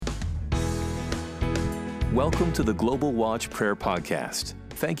Welcome to the Global Watch Prayer Podcast.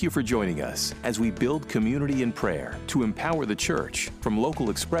 Thank you for joining us as we build community in prayer to empower the church from local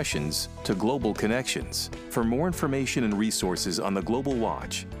expressions to global connections. For more information and resources on the Global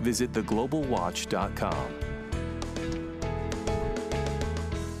Watch, visit theglobalwatch.com.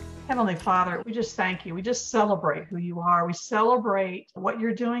 Heavenly Father, we just thank you. We just celebrate who you are. We celebrate what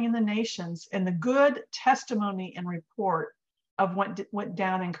you're doing in the nations and the good testimony and report of what went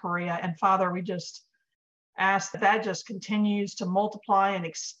down in Korea. And Father, we just ask that just continues to multiply and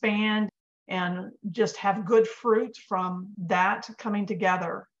expand and just have good fruit from that coming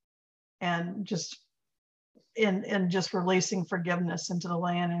together and just just releasing forgiveness into the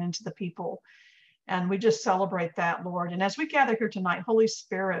land and into the people. And we just celebrate that, Lord. And as we gather here tonight, Holy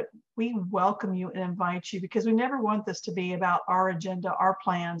Spirit, we welcome you and invite you, because we never want this to be about our agenda, our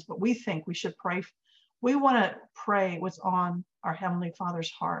plans, but we think we should pray. We want to pray what's on our Heavenly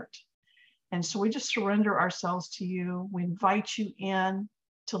Father's heart. And so we just surrender ourselves to you. We invite you in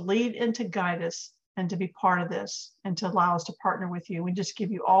to lead and to guide us and to be part of this and to allow us to partner with you. We just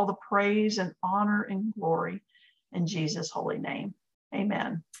give you all the praise and honor and glory in Jesus' holy name.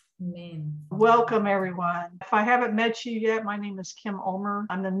 Amen. Amen. Welcome, everyone. If I haven't met you yet, my name is Kim Ulmer.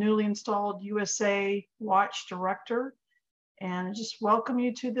 I'm the newly installed USA Watch Director, and I just welcome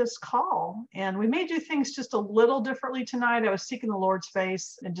you to this call. And we may do things just a little differently tonight. I was seeking the Lord's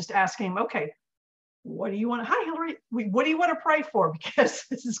face and just asking him, okay, what do you want? Hi, Hillary. What do you want to pray for? Because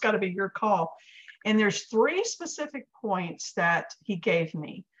this has got to be your call. And there's 3 specific points that he gave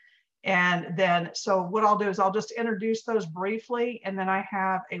me. And then, so what I'll do is I'll just introduce those briefly, and then I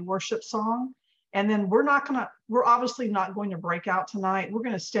have a worship song. And then we're obviously not going to break out tonight. We're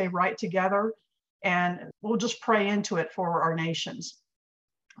going to stay right together, and we'll just pray into it for our nations.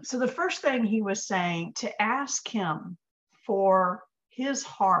 So the first thing he was saying, to ask him for his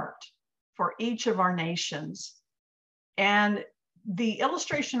heart for each of our nations. And the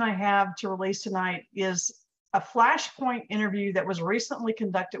illustration I have to release tonight is a Flashpoint interview that was recently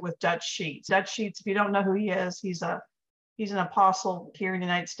conducted with Dutch Sheets. Dutch Sheets, if you don't know who he is, he's an apostle here in the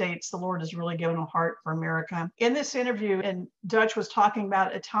United States. The Lord has really given him a heart for America. In this interview, and Dutch was talking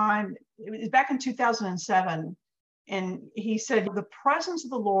about a time, it was back in 2007, and he said the presence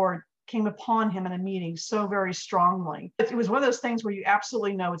of the Lord came upon him in a meeting so very strongly. It was one of those things where you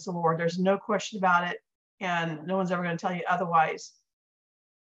absolutely know it's the Lord. There's no question about it, and no one's ever going to tell you otherwise.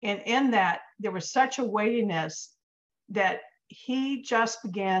 And in that, there was such a weightiness that he just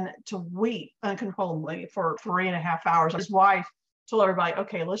began to weep uncontrollably for 3.5 hours. His wife told everybody,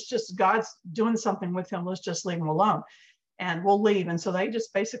 okay, God's doing something with him. Let's just leave him alone and we'll leave. And so they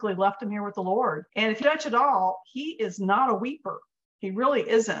just basically left him here with the Lord. And if you touch it all, he is not a weeper. He really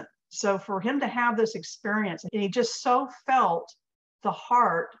isn't. So for him to have this experience, and he just so felt the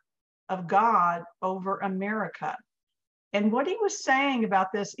heart of God over America. And what he was saying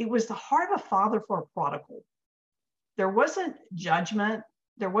about this, it was the heart of a father for a prodigal. There wasn't judgment.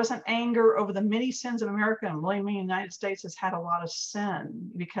 There wasn't anger over the many sins of America. And believe me, the United States has had a lot of sin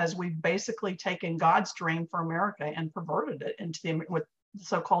because we've basically taken God's dream for America and perverted it into with the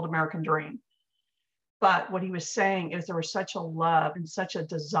so-called American dream. But what he was saying is there was such a love and such a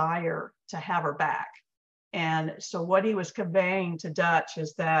desire to have her back. And so what he was conveying to Dutch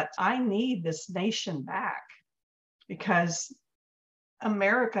is that I need this nation back, because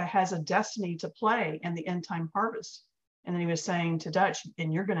America has a destiny to play in the end time harvest. And then he was saying to Dutch,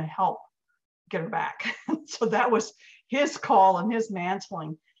 and you're going to help get her back. So that was his call and his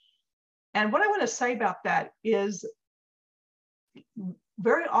mantling. And what I want to say about that is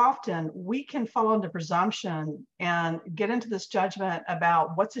very often we can fall into presumption and get into this judgment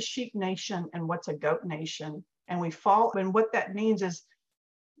about what's a sheep nation and what's a goat nation. And we fall, and what that means is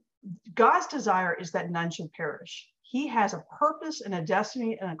God's desire is that none should perish. He has a purpose and a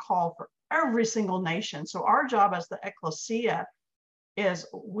destiny and a call for every single nation. So our job as the ecclesia is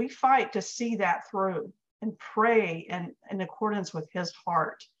we fight to see that through and pray and in accordance with his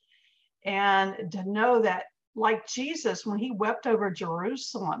heart. And to know that, like Jesus, when he wept over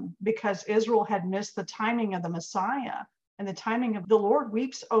Jerusalem because Israel had missed the timing of the Messiah, and the timing of the Lord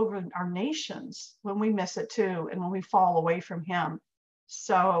weeps over our nations when we miss it too, and when we fall away from him.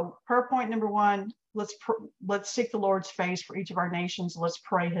 So prayer point number 1, let's seek the Lord's face for each of our nations. Let's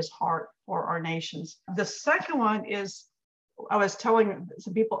pray his heart for our nations. The second one is, I was telling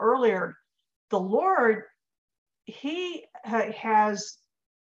some people earlier, the Lord, he has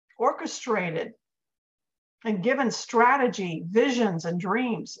orchestrated and given strategy, visions, and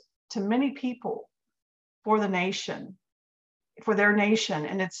dreams to many people for the nation, for their nation.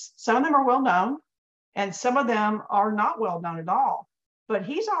 And some of them are well known, and some of them are not well known at all. but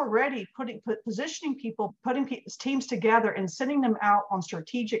he's already positioning people, putting teams together and sending them out on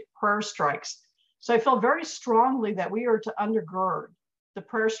strategic prayer strikes. So I feel very strongly that we are to undergird the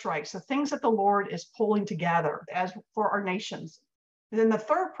prayer strikes, the things that the Lord is pulling together as for our nations. And then the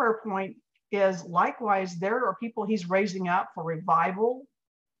third prayer point is likewise, there are people he's raising up for revival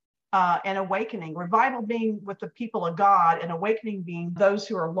and awakening. Revival being with the people of God, and awakening being those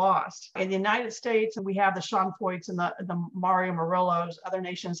who are lost. In the United States, we have the Sean Foyts and the Mario Murillos. Other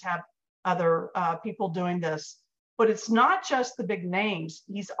nations have other people doing this. But it's not just the big names.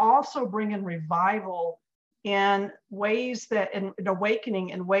 He's also bringing revival in ways that, an awakening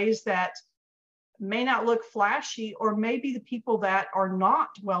in ways that may not look flashy, or maybe the people that are not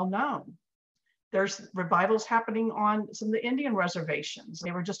well known. There's revivals happening on some of the Indian reservations.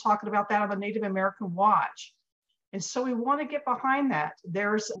 They were just talking about that on the Native American Watch. And so we want to get behind that.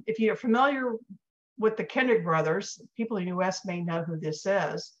 If you're familiar with the Kendrick brothers, people in the US may know who this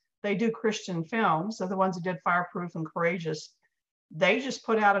is. They do Christian films. They're the ones who did Fireproof and Courageous. They just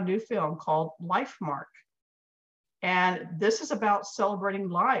put out a new film called Life Mark. And this is about celebrating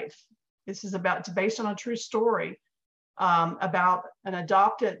life. It's based on a true story. About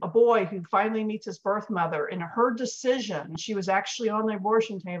a boy who finally meets his birth mother, and her decision, she was actually on the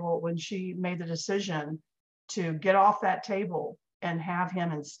abortion table when she made the decision to get off that table and have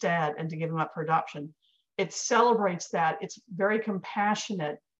him instead, and to give him up for adoption. It celebrates that. It's very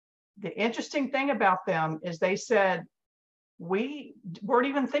compassionate. The interesting thing about them is they said, we weren't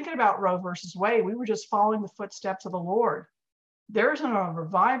even thinking about Roe versus Wade. We were just following the footsteps of the Lord. There's a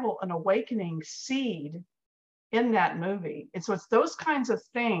revival, an awakening seed in that movie. And so it's those kinds of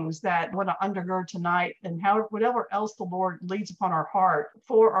things that I want to undergird tonight, and whatever else the Lord leads upon our heart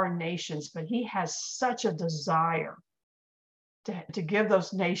for our nations. But he has such a desire to give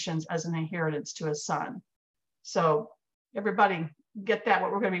those nations as an inheritance to his son. So everybody get that,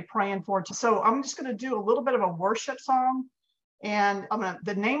 what we're going to be praying for. So I'm just going to do a little bit of a worship song. And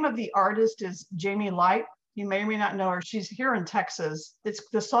the name of the artist is Jamie Light. You may or may not know her. She's here in Texas.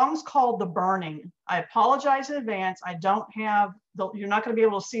 The song's called The Burning. I apologize in advance. I don't have you're not going to be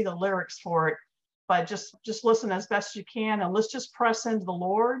able to see the lyrics for it, but just listen as best you can, and let's just press into the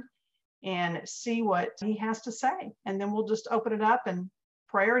Lord and see what he has to say. And then we'll just open it up in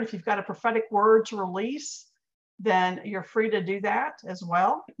prayer. And if you've got a prophetic word to release, then you're free to do that as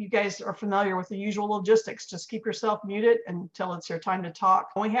well. You guys are familiar with the usual logistics. Just keep yourself muted until it's your time to talk.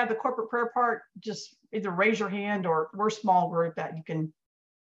 When we have the corporate prayer part, just either raise your hand, or we're a small group that you can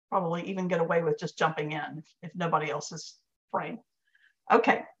probably even get away with just jumping in if nobody else is praying.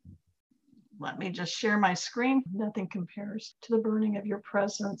 Okay, let me just share my screen. Nothing compares to the burning of your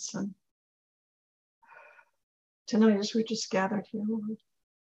presence. And tonight, as we just gathered here, Lord,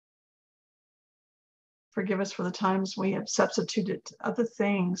 forgive us for the times we have substituted other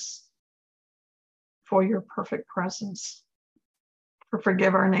things for your perfect presence.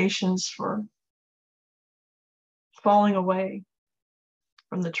 Forgive our nations for falling away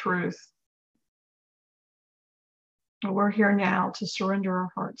from the truth. We're here now to surrender our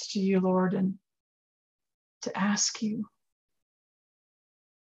hearts to you, Lord, and to ask you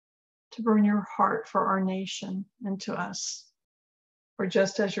to burn your heart for our nation and to us. For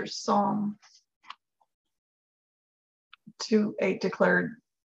just as your Psalm 2:8 declared,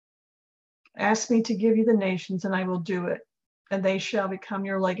 ask me to give you the nations, and I will do it, and they shall become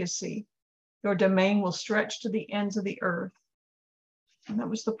your legacy. Your domain will stretch to the ends of the earth. And that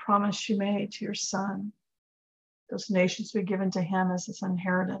was the promise you made to your son. Those nations be given to him as his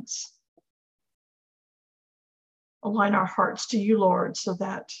inheritance. Align our hearts to you, Lord, so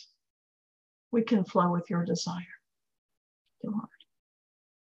that we can flow with your desire. Lord,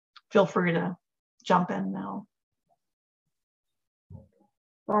 feel free to jump in now.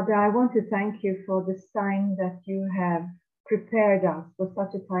 Father, I want to thank you for the sign that you have prepared us for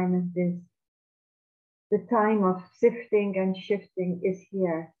such a time as this. The time of sifting and shifting is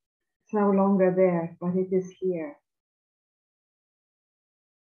here. It's no longer there, but it is here.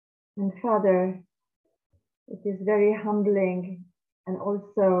 And Father, it is very humbling and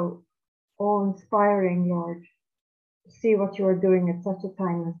also awe-inspiring, Lord, to see what you are doing at such a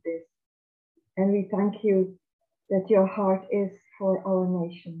time as this. And we thank you that your heart is for our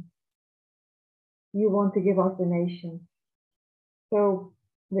nation. You want to give us the nation. So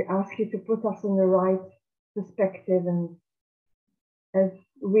we ask you to put us in the right perspective, and as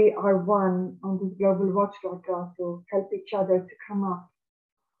we are one on this global watch, Lord God, to help each other to come up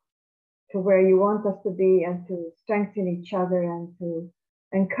to where you want us to be, and to strengthen each other and to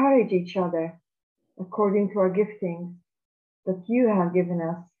encourage each other according to our giftings that you have given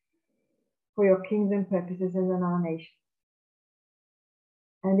us for your kingdom purposes and in our nation.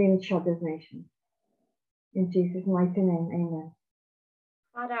 and in each other's nations. In Jesus' mighty name, amen.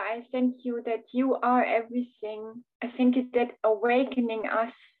 Father, I thank you that you are everything. I thank you that awakening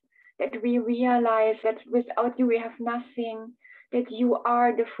us, that we realize that without you we have nothing, that you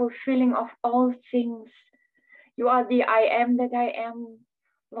are the fulfilling of all things. You are the I am that I am.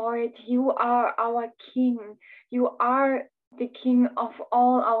 Lord, you are our King. You are the King of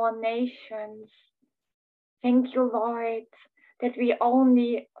all our nations. Thank you, Lord, that we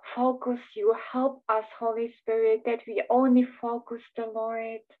only focus you. Help us, Holy Spirit, that we only focus the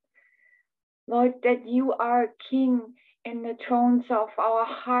Lord. Lord, that you are King in the thrones of our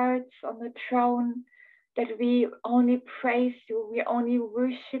hearts, on the throne, that we only praise you, we only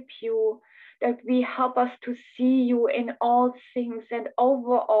worship you, that we help us to see you in all things and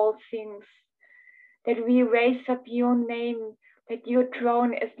over all things, that we raise up your name, that your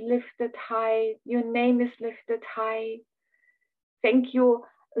throne is lifted high, your name is lifted high. Thank you,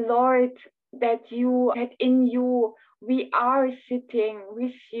 Lord, that in you we are sitting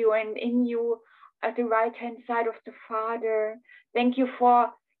with you, and in you at the right-hand side of the Father. Thank you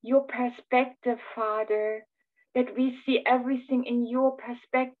for your perspective, Father, that we see everything in your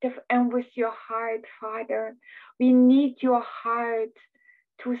perspective and with your heart, Father. We need your heart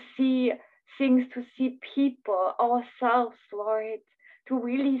to see things, to see people, ourselves, Lord, to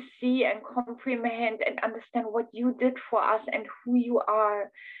really see and comprehend and understand what you did for us and who you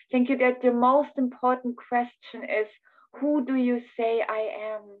are. Thank you that the most important question is, who do you say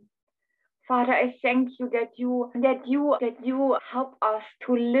I am? Father, I thank you that you help us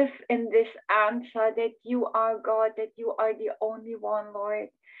to live in this answer, that you are God, that you are the only one, Lord,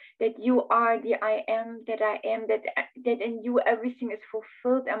 that you are the I am, that in you everything is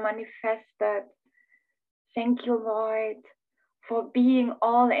fulfilled and manifested. Thank you, Lord, for being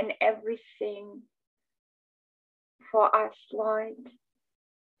all and everything for us, Lord.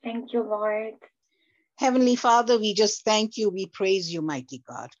 Thank you, Lord. Heavenly Father, we just thank you. We praise you, mighty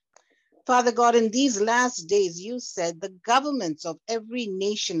God. Father God, in these last days, you said the governments of every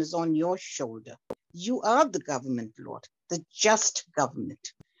nation is on your shoulder. You are the government, Lord, the just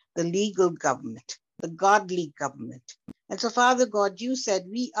government, the legal government, the godly government. And so, Father God, you said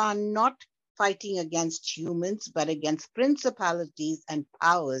we are not fighting against humans, but against principalities and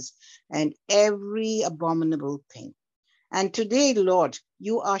powers and every abominable thing. And today, Lord,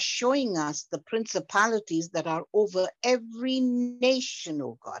 you are showing us the principalities that are over every nation,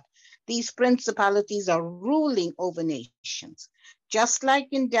 oh God. These principalities are ruling over nations. Just like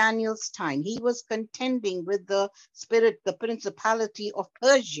in Daniel's time, he was contending with the principality of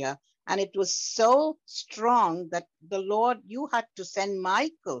Persia, and it was so strong that the Lord, you had to send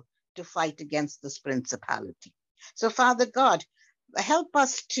Michael to fight against this principality. So, Father God, help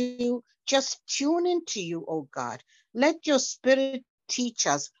us to just tune into you, oh God. Let your Spirit teach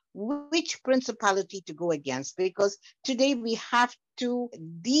us which principality to go against, because today we have to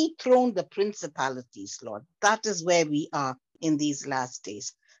dethrone the principalities, Lord. That is where we are in these last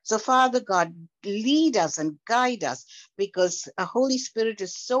days. So, Father God, lead us and guide us, because the Holy Spirit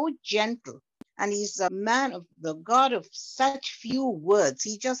is so gentle, and he's a man of the God of such few words.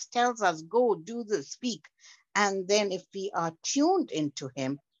 He just tells us, go, do this, speak. And then if we are tuned into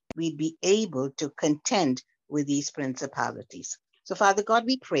him, we'll be able to contend with these principalities. So, Father God,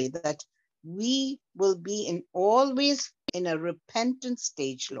 we pray that we will be always in a repentant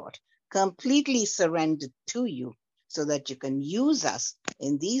stage, Lord, completely surrendered to you, so that you can use us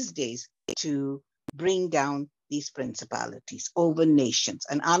in these days to bring down these principalities over nations.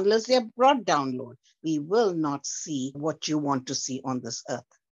 And unless they're brought down, Lord, we will not see what you want to see on this earth.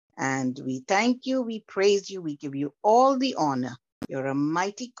 And we thank you, we praise you, we give you all the honor. You're a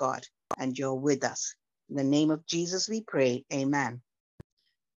mighty God, and you're with us. In the name of Jesus we pray, amen.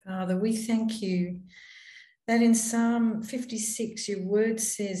 Father, we thank you that in Psalm 56, your word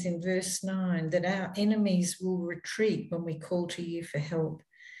says in verse 9 that our enemies will retreat when we call to you for help,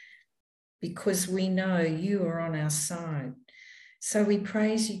 because we know you are on our side. So we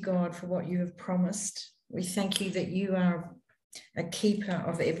praise you, God, for what you have promised. We thank you that you are a keeper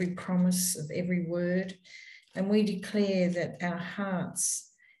of every promise, of every word. And we declare that our hearts,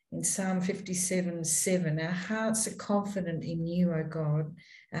 in Psalm 57:7, our hearts are confident in you, O God.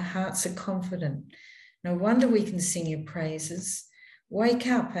 Our hearts are confident. No wonder we can sing your praises. Wake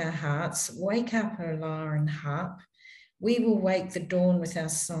up our hearts, wake up, O lyre and harp. We will wake the dawn with our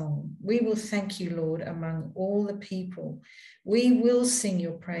song. We will thank you, Lord, among all the people. We will sing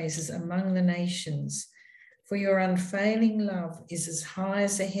your praises among the nations. For your unfailing love is as high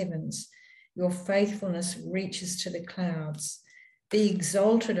as the heavens. Your faithfulness reaches to the clouds. Be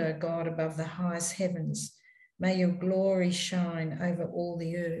exalted, O God, above the highest heavens. May your glory shine over all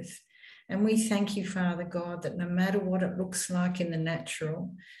the earth. And we thank you, Father God, that no matter what it looks like in the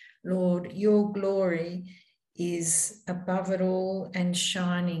natural, Lord, your glory is above it all and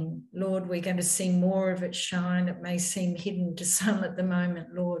shining. Lord, we're going to see more of it shine. It may seem hidden to some at the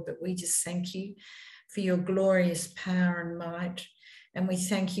moment, Lord, but we just thank you for your glorious power and might. And we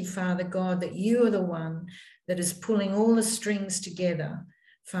thank you, Father God, that you are the one that is pulling all the strings together.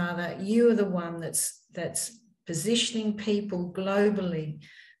 Father, you are the one that's positioning people globally,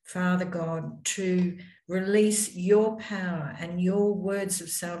 Father God, to release your power and your words of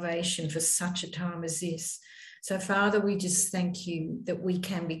salvation for such a time as this. So, Father, we just thank you that we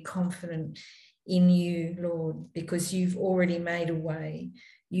can be confident in you, Lord, because you've already made a way.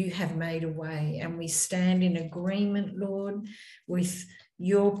 You have made a way, and we stand in agreement, Lord, with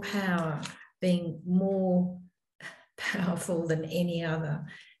your power being more powerful than any other.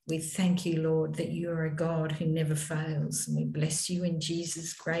 We thank you, Lord, that you are a God who never fails, and we bless you in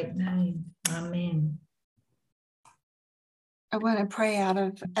Jesus' great name. Amen. I want to pray out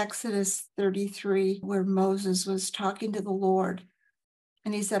of Exodus 33, where Moses was talking to the Lord,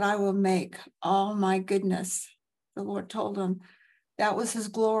 and he said, I will make all my goodness. The Lord told him that was his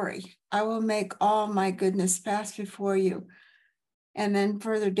glory. I will make all my goodness pass before you. And then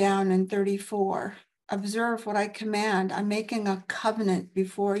further down in 34, observe what I command. I'm making a covenant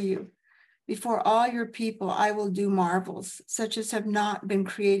before you. Before all your people, I will do marvels, such as have not been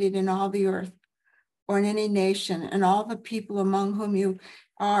created in all the earth or in any nation, and all the people among whom you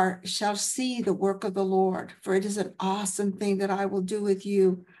are shall see the work of the Lord, for it is an awesome thing that I will do with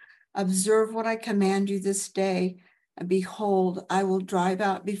you. Observe what I command you this day, and behold, I will drive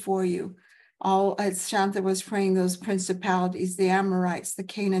out before you all, as Shanta was praying, those principalities, the Amorites, the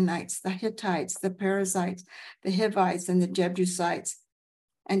Canaanites, the Hittites, the Perizzites, the Hivites, and the Jebusites,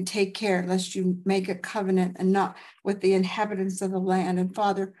 and take care lest you make a covenant and not with the inhabitants of the land. And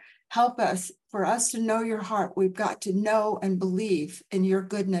Father, help us. For us to know your heart, we've got to know and believe in your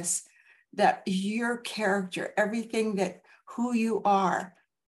goodness, that your character, everything that who you are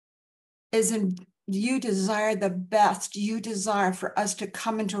is in. You desire the best. You desire for us to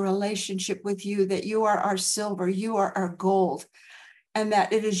come into a relationship with you, that you are our silver, you are our gold, and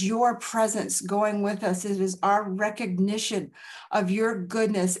that it is your presence going with us. It is our recognition of your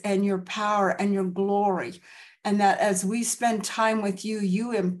goodness and your power and your glory. And that as we spend time with you,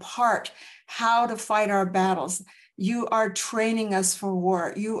 you impart how to fight our battles. You are training us for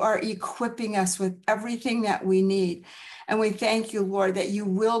war. You are equipping us with everything that we need. And we thank you, Lord, that you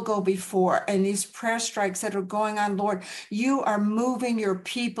will go before. And these prayer strikes that are going on, Lord, you are moving your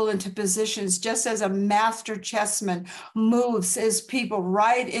people into positions just as a master chessman moves his people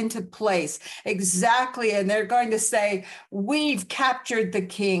right into place. Exactly. And they're going to say, we've captured the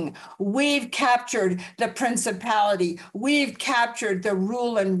king. We've captured the principality. We've captured the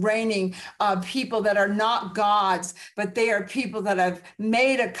rule and reigning people that are not gods, but they are people that have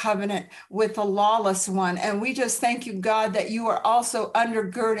made a covenant with the lawless one. And we just thank you, God, that you are also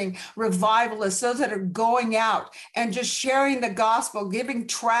undergirding revivalists, those that are going out and just sharing the gospel, giving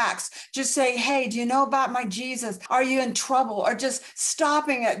tracts, just saying, hey, do you know about my Jesus? Are you in trouble? Or just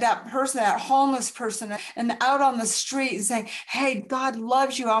stopping at that person, that homeless person, and out on the street and saying, hey, God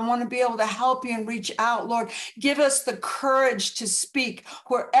loves you. I want to be able to help you and reach out, Lord. Give us the courage to speak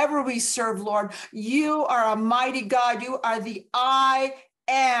wherever we serve, Lord. You are a mighty God. You are the I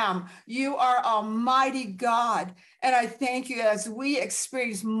am. You are Almighty God. And I thank you as we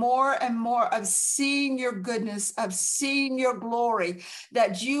experience more and more of seeing your goodness, of seeing your glory,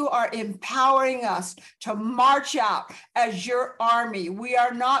 that you are empowering us to march out as your army. We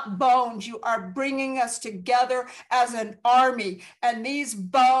are not bones. You are bringing us together as an army, and these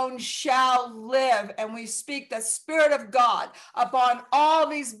bones shall live. And we speak the Spirit of God upon all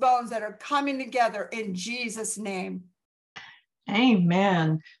these bones that are coming together in Jesus' name.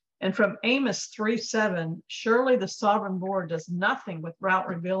 Amen. And from Amos 3:7, surely the sovereign Lord does nothing without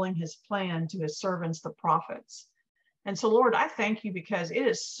revealing his plan to his servants, the prophets. And so, Lord, I thank you because it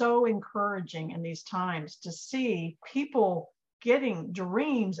is so encouraging in these times to see people getting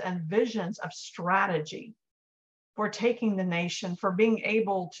dreams and visions of strategy for taking the nation, for being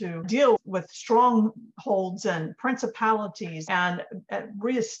able to deal with strongholds and principalities, and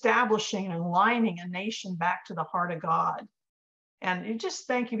reestablishing and aligning a nation back to the heart of God. And you just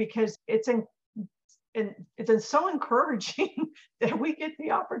thank you because it's so encouraging that we get the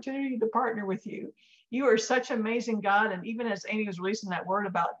opportunity to partner with you. You are such an amazing God. And even as Amy was releasing that word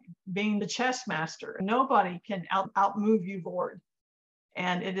about being the chess master, nobody can outmove you, Lord.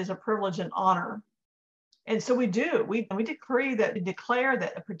 And it is a privilege and honor And so we do. We declare that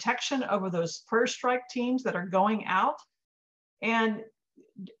the protection over those first strike teams that are going out, and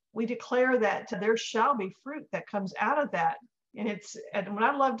we declare that there shall be fruit that comes out of that. And what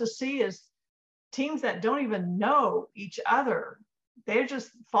I love to see is teams that don't even know each other. They're just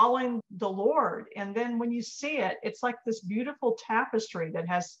following the Lord. And then when you see it, it's like this beautiful tapestry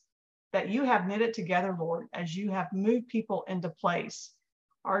that you have knitted together, Lord, as you have moved people into place.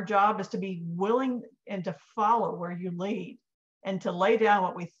 Our job is to be willing and to follow where you lead, and to lay down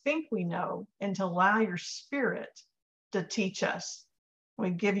what we think we know, and to allow your Spirit to teach us.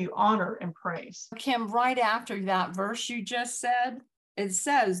 We give you honor and praise. Kim, right after that verse you just said, it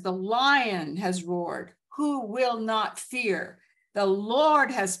says, the lion has roared, who will not fear? The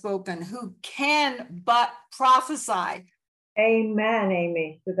Lord has spoken, who can but prophesy? Amen,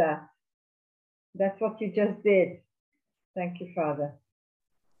 Amy, to that. That's what you just did. Thank you, Father.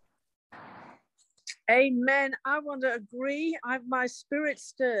 Amen. I want to agree. My spirit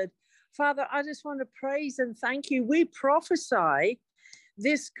stirred. Father, I just want to praise and thank you. We prophesy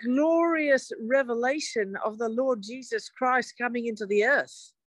this glorious revelation of the Lord Jesus Christ coming into the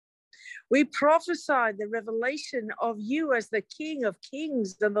earth. We prophesy the revelation of you as the King of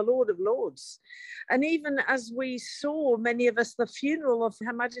Kings and the Lord of Lords. And even as we saw, many of us, the funeral of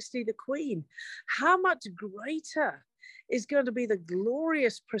Her Majesty the Queen, how much greater is going to be the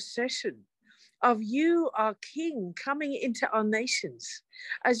glorious procession of you, our King, coming into our nations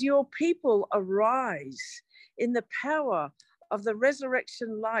as your people arise in the power of the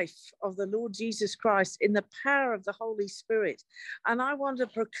resurrection life of the Lord Jesus Christ, in the power of the Holy Spirit. And I want to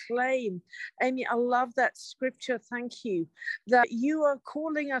proclaim, Amy, I love that scripture, thank you, that you are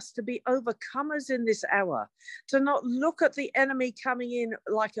calling us to be overcomers in this hour, to not look at the enemy coming in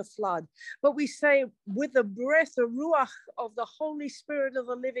like a flood, but we say with the breath, the ruach of the Holy Spirit of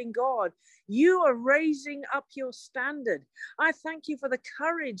the living God, you are raising up your standard. I thank you for the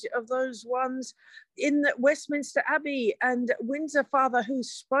courage of those ones in the Westminster Abbey and Windsor, Father, who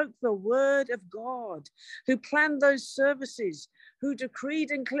spoke the word of God, who planned those services, who decreed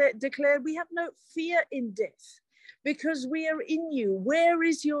and declared, we have no fear in death because we are in you. Where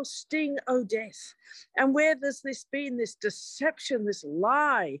is your sting, O death? And where there's been this deception, this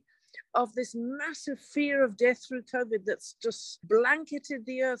lie of this massive fear of death through COVID that's just blanketed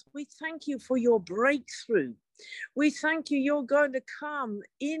the earth, we thank you for your breakthrough. We thank you, you're going to come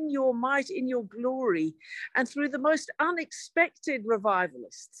in your might, in your glory, and through the most unexpected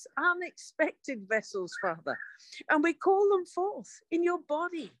revivalists, unexpected vessels, Father. And we call them forth in your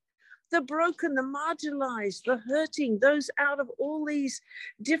body, the broken, the marginalized, the hurting, those out of all these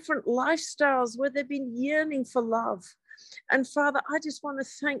different lifestyles where they've been yearning for love. And Father, I just want to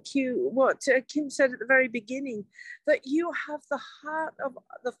thank you, what Kim said at the very beginning, that you have the heart of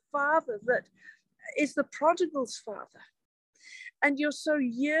the Father that is the prodigal's Father. And you're so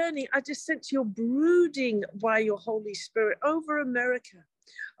yearning. I just sense you're brooding by your Holy Spirit over America,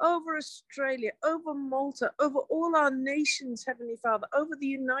 over Australia, over Malta, over all our nations, Heavenly Father, over the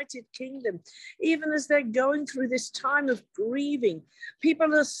United Kingdom. Even as they're going through this time of grieving,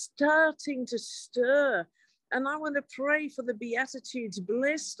 people are starting to stir. And I want to pray for the Beatitudes.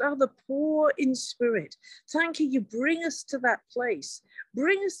 Blessed are the poor in spirit. Thank you. You bring us to that place.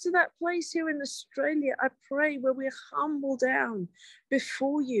 Bring us to that place here in Australia, I pray, where we're humble down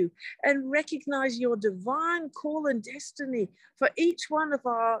before you and recognize your divine call and destiny for each one of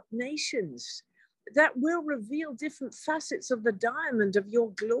our nations that will reveal different facets of the diamond of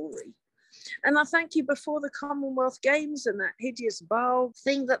your glory. And I thank you before the Commonwealth Games and that hideous Baal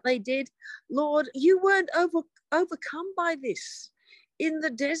thing that they did. Lord, you weren't overcome by this in the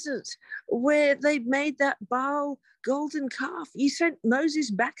desert where they made that Baal golden calf. You sent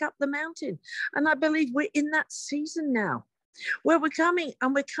Moses back up the mountain. And I believe we're in that season now where we're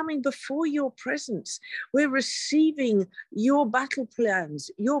coming before your presence. We're receiving your battle plans,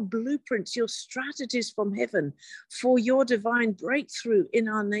 your blueprints, your strategies from heaven for your divine breakthrough in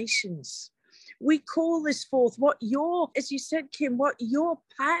our nations. We call this forth, as you said, Kim, what your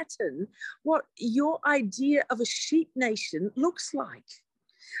pattern, what your idea of a sheep nation looks like.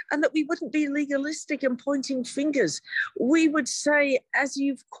 And that we wouldn't be legalistic and pointing fingers. We would say, as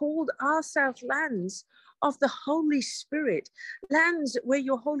you've called our South lands of the Holy Spirit, lands where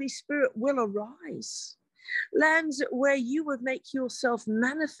your Holy Spirit will arise, lands where you would make yourself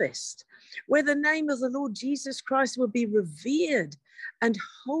manifest, where the name of the Lord Jesus Christ will be revered and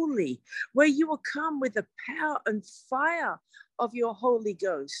holy, where you will come with the power and fire of your Holy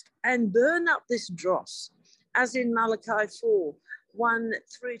Ghost and burn up this dross, as in Malachi 4, 1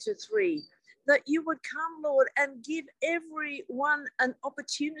 through to 3. that you would come, Lord, and give everyone an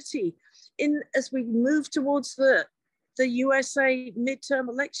opportunity as we move towards the USA midterm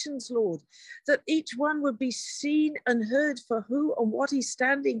elections, Lord, that each one would be seen and heard for who and what he's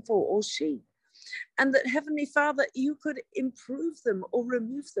standing for, or she. And that, Heavenly Father, you could improve them or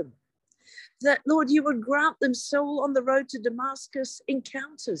remove them. That, Lord, you would grant them soul on the road to Damascus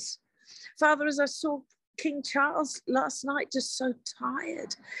encounters. Father, as I saw King Charles last night, just so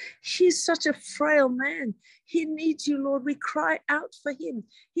tired. He's such a frail man. He needs you, Lord. We cry out for him.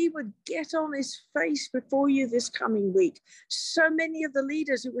 He would get on his face before you this coming week. So many of the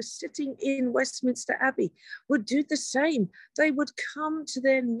leaders who were sitting in Westminster Abbey would do the same. They would come to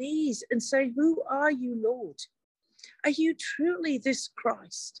their knees and say, who are you, Lord? Are you truly this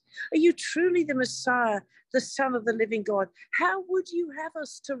Christ? Are you truly the Messiah, the Son of the living God? How would you have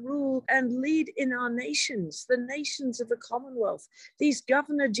us to rule and lead in our nations, the nations of the Commonwealth, these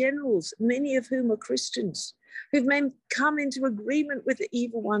governor generals, many of whom are Christians, who've come into agreement with the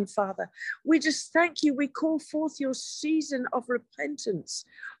evil one, Father? We just thank you. We call forth your season of repentance,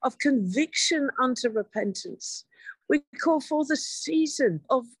 of conviction unto repentance. We call forth a season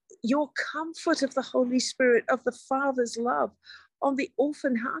of your comfort of the Holy Spirit, of the Father's love on the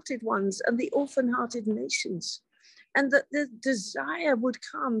orphan-hearted ones and the orphan-hearted nations. And that the desire would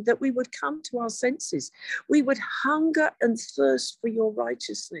come, that we would come to our senses. We would hunger and thirst for your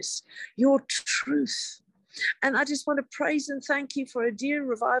righteousness, your truth. And I just want to praise and thank you for a dear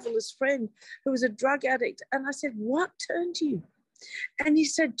revivalist friend who was a drug addict. And I said, what turned you? And he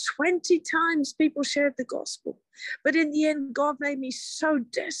said 20 times people shared the gospel. But in the end, God made me so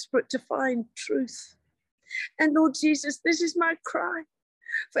desperate to find truth. And Lord Jesus, this is my cry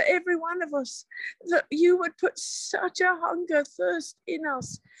for every one of us, that you would put such a hunger, thirst in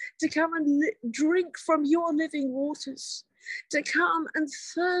us to come and drink from your living waters, to come and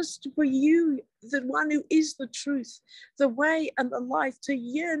thirst for you, the one who is the truth, the way and the life, to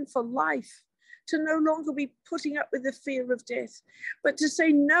yearn for life, to no longer be putting up with the fear of death, but to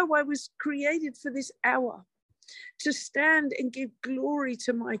say, no, I was created for this hour, to stand and give glory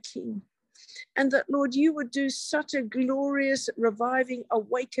to my King. And that, Lord, you would do such a glorious, reviving,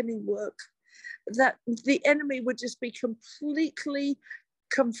 awakening work that the enemy would just be completely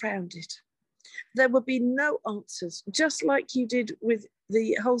confounded. There would be no answers, just like you did with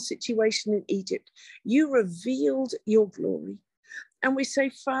the whole situation in Egypt. You revealed your glory. And we say,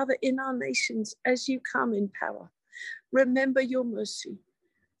 Father, in our nations, as you come in power, remember your mercy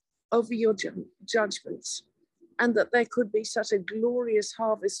over your judgments, and that there could be such a glorious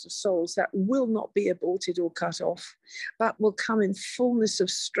harvest of souls that will not be aborted or cut off, but will come in fullness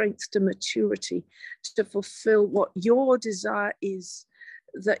of strength to maturity to fulfill what your desire is,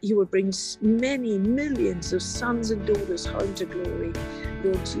 that you would bring many millions of sons and daughters home to glory,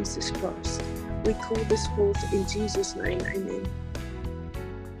 Lord Jesus Christ. We call this forth in Jesus' name, amen.